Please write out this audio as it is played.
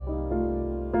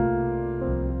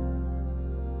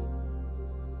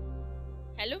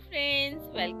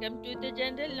welcome to the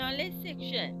general knowledge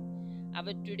section.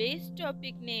 Our today's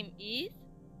topic name is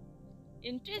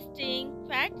Interesting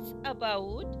Facts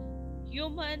About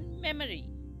Human Memory.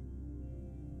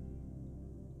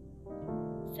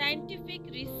 Scientific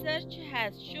research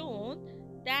has shown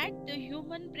that the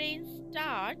human brain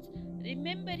starts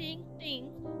remembering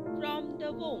things from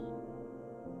the womb.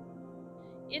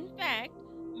 In fact,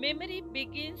 memory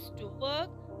begins to work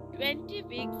 20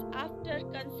 weeks after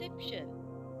conception.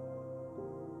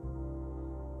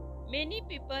 Many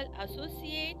people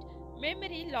associate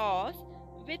memory loss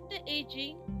with the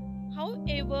aging.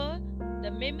 However,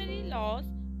 the memory loss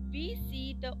we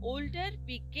see the older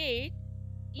we get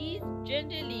is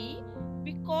generally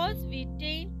because we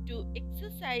tend to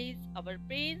exercise our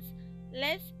brains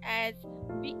less as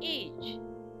we age.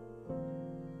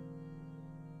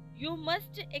 You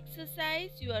must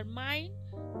exercise your mind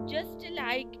just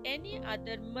like any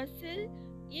other muscle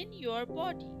in your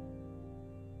body.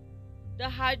 The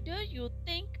harder you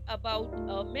think about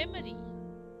a memory,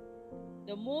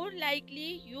 the more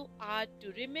likely you are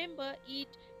to remember it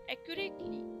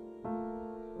accurately.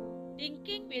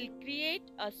 Thinking will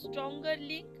create a stronger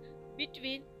link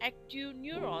between active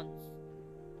neurons.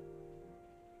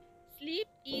 Sleep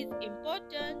is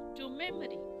important to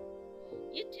memory.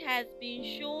 It has been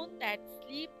shown that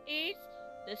sleep aids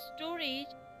the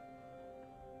storage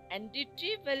and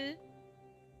retrieval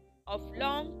of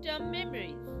long-term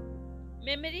memories.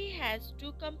 Memory has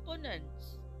two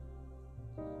components,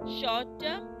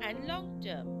 short-term and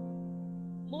long-term.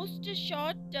 Most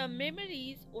short-term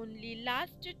memories only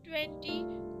last 20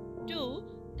 to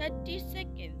 30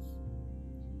 seconds.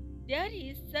 There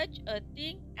is such a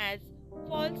thing as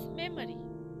false memory.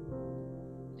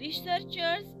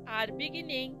 Researchers are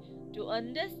beginning to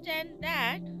understand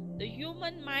that the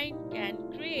human mind can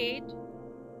create,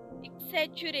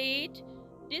 exaggerate,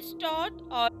 distort,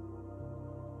 or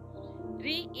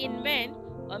reinvent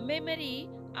a memory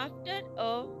after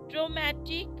a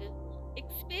traumatic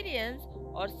experience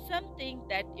or something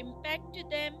that impacted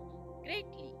them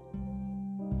greatly.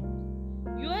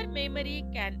 Your memory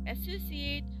can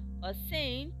associate a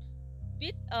scene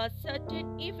with a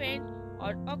certain event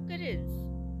or occurrence.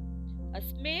 A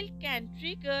smell can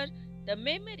trigger the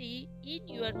memory in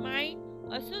your mind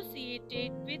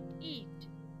associated with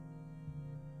it.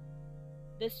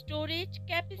 The storage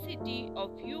capacity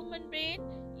of human brain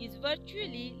is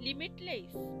virtually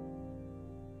limitless.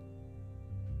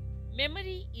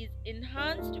 Memory is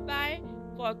enhanced by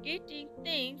forgetting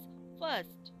things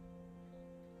first.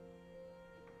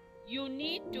 You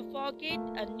need to forget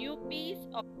a new piece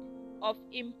of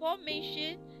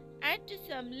information at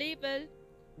some level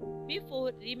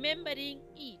before remembering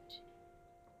it.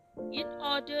 In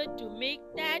order to make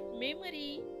that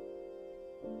memory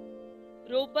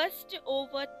robust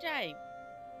over time,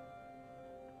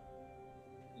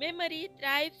 memory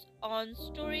thrives on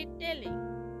storytelling.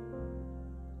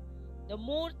 The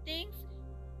more things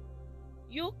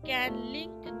you can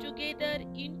link together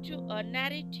into a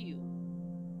narrative,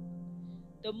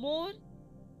 the more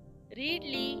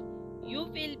readily you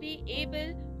will be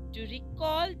able to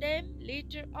recall them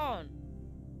later on.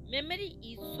 Memory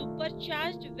is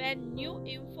supercharged when new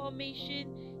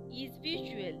information is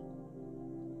visual.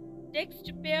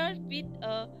 Text paired with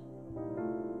a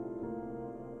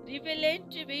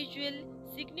relevant visual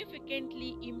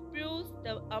significantly improves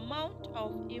the amount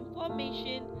of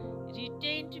information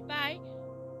retained by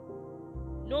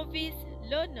novice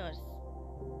learners.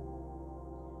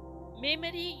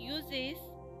 Memory uses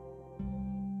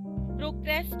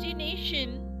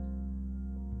procrastination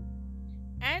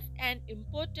as an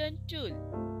important tool.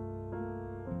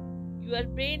 Your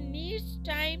brain needs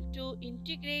time to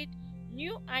integrate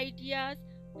new ideas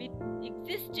with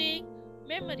existing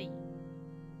memory,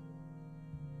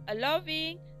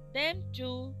 allowing them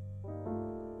to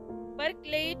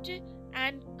percolate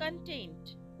and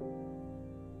content.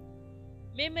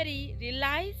 Memory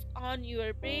relies on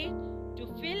your brain to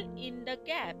fill in the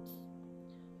gaps.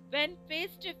 When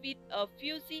faced with a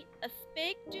fuzzy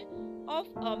aspect of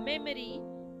a memory,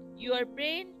 your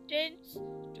brain tends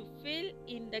to fill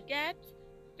in the gaps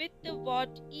with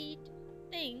what it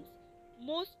thinks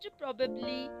most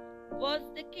probably was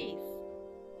the case.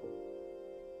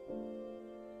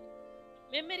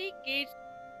 Memory gets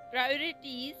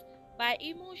priorities by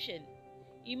emotion.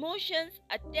 Emotions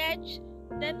attach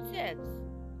themselves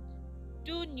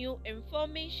to new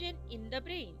information in the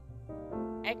brain,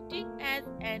 acting as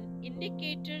an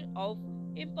indicator of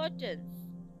importance.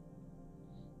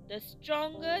 The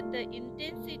stronger the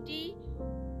intensity,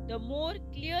 the more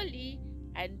clearly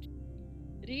and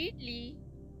readily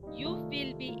you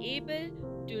will be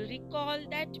able to recall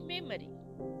that memory.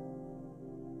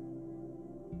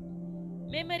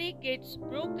 Memory gets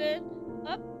broken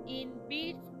up in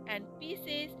bits and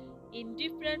pieces in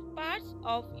different parts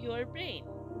of your brain.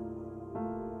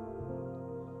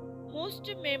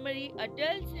 Most memory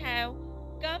adults have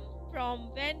come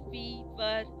from when we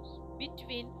were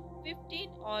between 15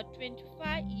 or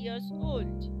 25 years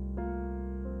old.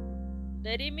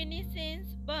 The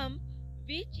reminiscence bump,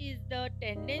 which is the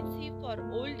tendency for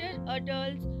older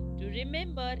adults to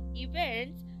remember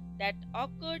events that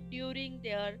occurred during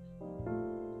their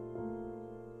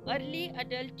early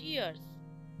adult years,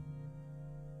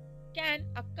 can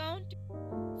account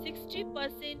for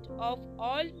 60% of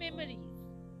all memories.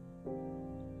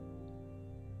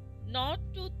 Not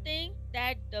to think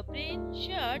that the brain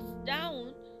shuts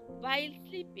down while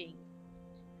sleeping.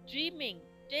 Dreaming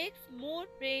takes more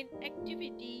brain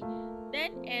activity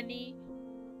than any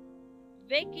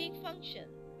waking function.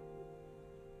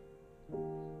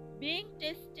 Being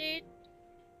tested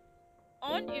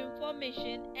on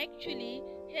information actually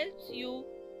helps you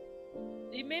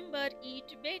remember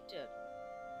it better.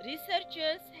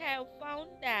 Researchers have found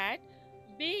that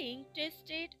being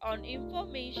tested on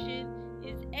information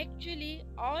is actually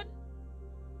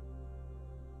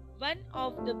one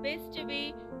of the best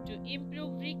way to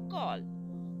improve recall.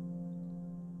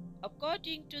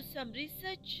 According to some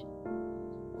research,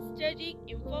 studying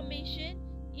information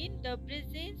in the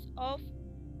presence of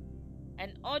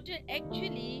an author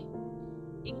actually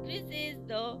increases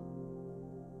the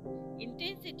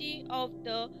intensity of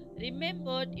the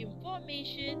remembered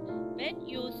information when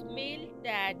you smell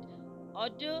that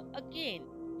odor again.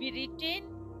 We retain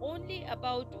only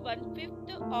about one-fifth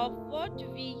of what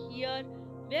we hear,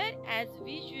 whereas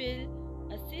visual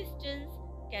assistance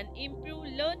can improve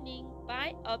learning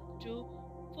by up to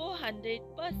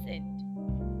 400%.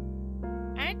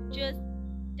 At just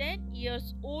 10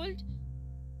 years old,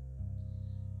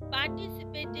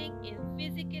 participating in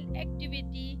physical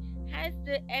activity has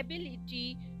the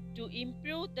ability to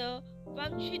improve the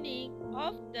functioning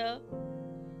of the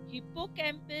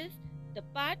hippocampus, the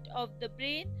part of the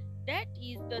brain that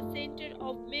is the center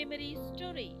of memory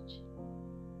storage.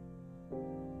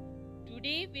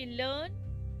 Today we learn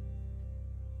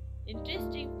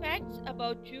interesting facts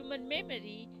about human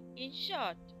memory. In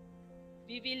short,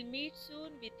 we will meet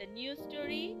soon with a new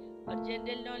story or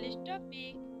general knowledge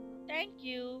topic. Thank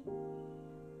you.